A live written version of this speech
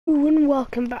And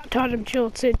welcome back to Adam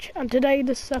Shortage, and today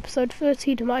this is episode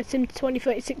 13 of my Sim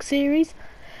 2036 series.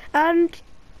 And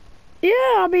yeah,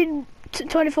 I mean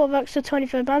 24 votes to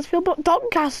 23rd Mansfield, but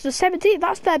Doncaster 17,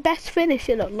 that's their best finish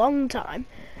in a long time.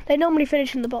 They normally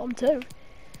finish in the bottom two.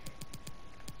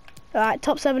 Alright,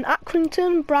 top 7: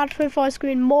 Accrington, Bradford, Forest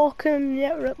Green, Morecambe.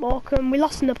 Yeah, we're at Morecambe. We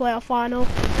lost in the playoff final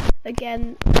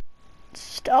again.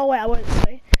 Oh wait, I won't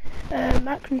say.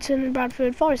 Accrington,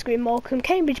 Bradford, Forest Green, Morecambe,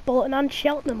 Cambridge, Bolton and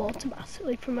Cheltenham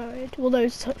automatically promoted. Well,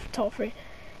 those top three.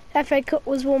 FA Cup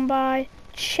was won by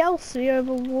Chelsea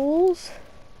over Wolves.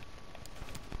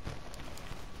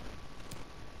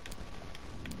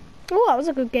 Oh, that was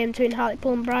a good game between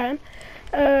Hartlepool and Brighton.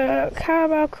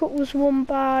 Carabao Cup was won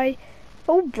by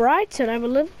Brighton over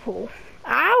Liverpool.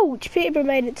 Ouch! Peterborough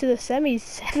made it to the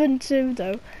semis, 7-2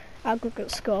 though,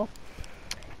 aggregate score.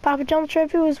 Papa John's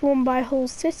Trophy was won by Hull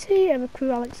City over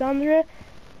Crewe Alexandria,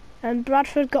 and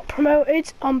Bradford got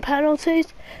promoted on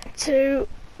penalties to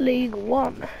League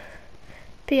One.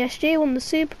 PSG won the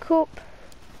Super Cup.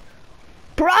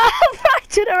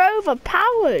 Brighton are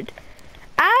overpowered.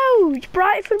 Ouch!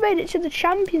 Bradford made it to the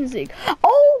Champions League.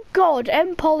 Oh God,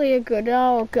 Empoli are good.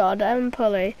 Oh God,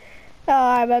 Empoli. Oh,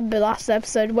 I remember last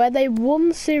episode where they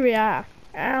won Serie A.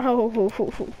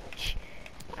 Ouch!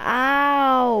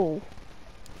 Ow!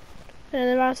 And in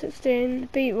the round 16,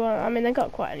 beat one. I mean, they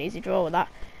got quite an easy draw with that.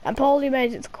 And Poli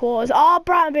made it to quarters. Oh,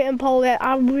 Brighton beat Poli.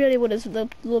 I really would have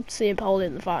loved to see Poli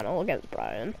in the final against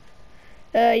Brighton.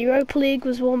 Europa League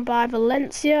was won by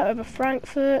Valencia over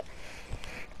Frankfurt.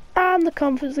 And the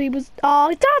Conference League was...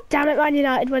 Oh, damn it, Man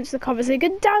United went to the Conference League.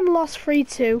 And Dan lost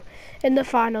 3-2 in the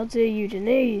final to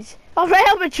Udinese. Oh,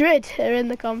 Real Madrid are in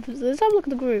the Conference League. Let's have a look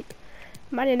at the group.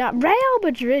 Man United. Real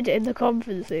Madrid in the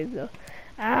Conference League, though.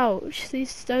 Ouch,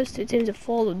 those two teams have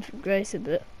fallen from grace a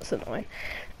bit. That's annoying.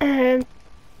 Man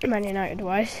United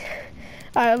wise.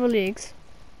 Other leagues.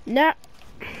 Nah.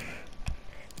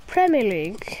 Premier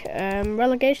League.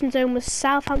 Relegation zone was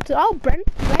Southampton. Oh,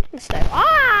 Brentford.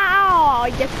 Oh,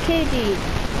 you kidding.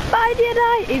 Man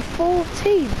United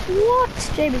 14.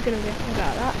 What? Jamie's going to be talking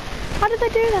about that. How did they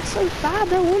do that so bad?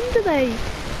 No wonder they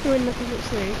win the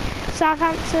Conference League.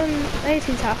 Southampton,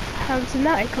 18 Southampton,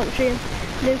 United country, and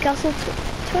Newcastle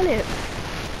 20th.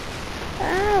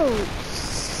 Oh,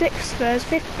 6th Spurs,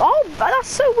 5th. Oh, that's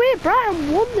so weird.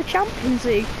 Brighton won the Champions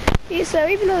League. So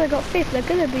even though they got 5th, they're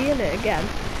going to be in it again.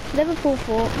 Liverpool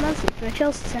 4th, Man City 3rd,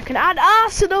 Chelsea 2nd, and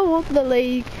Arsenal won the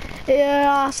league.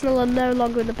 Yeah, Arsenal are no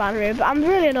longer in the banner room, but I'm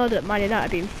really annoyed at Man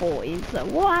United being 14th. So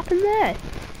what happened there?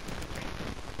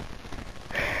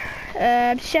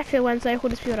 Sheffield Wednesday,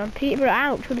 Huddersfield and Peterborough.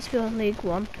 Ouch, Huddersfield in League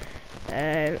One.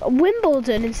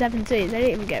 Wimbledon in 17th, they didn't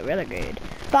even get relegated.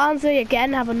 Barnsley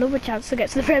again have another chance to get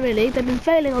to the Premier League. They've been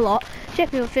failing a lot.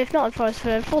 Sheffield 5th, Nottingham Forest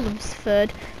 3rd, Fulham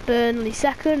 3rd, Burnley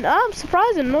 2nd. Oh,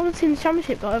 surprising, another team's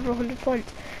championship got over 100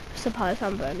 points. Crystal Palace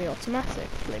and Burnley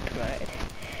automatically promoted.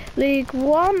 League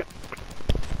One.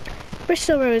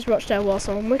 Bristol Rovers, Rochdale,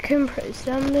 Walsall and Wycombe, pretty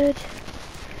standard.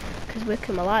 Because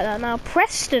Wycombe are like that now.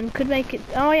 Preston could make it.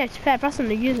 Oh yeah, it's fair. Preston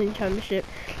are using championship.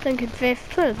 Lincoln 5th,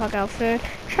 Plymouth Argyle 3rd.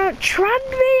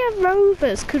 Tranmere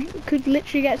Rovers could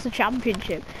literally get to the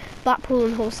championship. Blackpool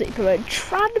and Hull City promoted.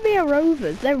 Tranmere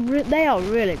Rovers, they are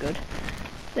really good.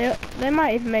 They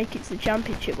might even make it to the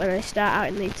championship when they start out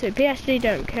in League 2. PSG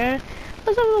don't care.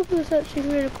 Let's have a look at this actually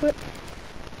really quick.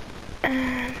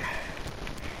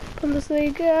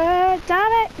 Bundesliga,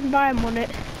 damn it, Bayern won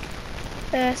it.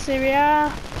 Serie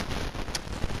A.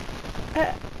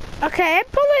 Okay,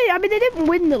 Empoli, I mean, they didn't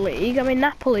win the league. I mean,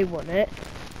 Napoli won it.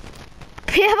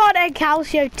 Piemonte and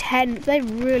Calcio 10th.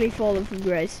 They've really fallen from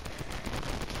grace.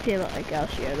 Piemonte and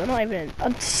Calcio, they're not even in.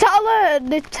 And Sala and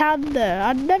Nintendo,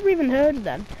 I'd never even heard of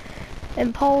them.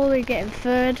 Empoli getting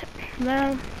 3rd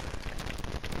now.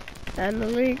 And the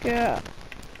Liga.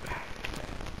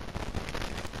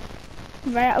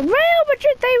 Real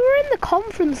Madrid, they were in the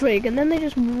Conference League and then they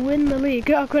just win the league.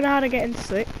 I couldn't know how to get into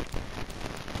 6th.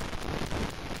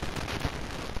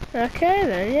 Okay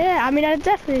then, yeah, I mean I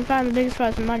definitely find the biggest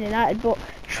prize from Man United, but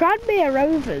Tranmere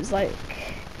Rovers, like,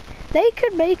 they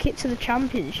could make it to the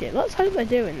championship. Let's hope they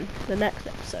do in the next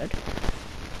episode.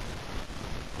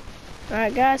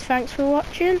 Alright guys, thanks for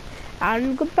watching,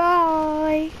 and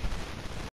goodbye!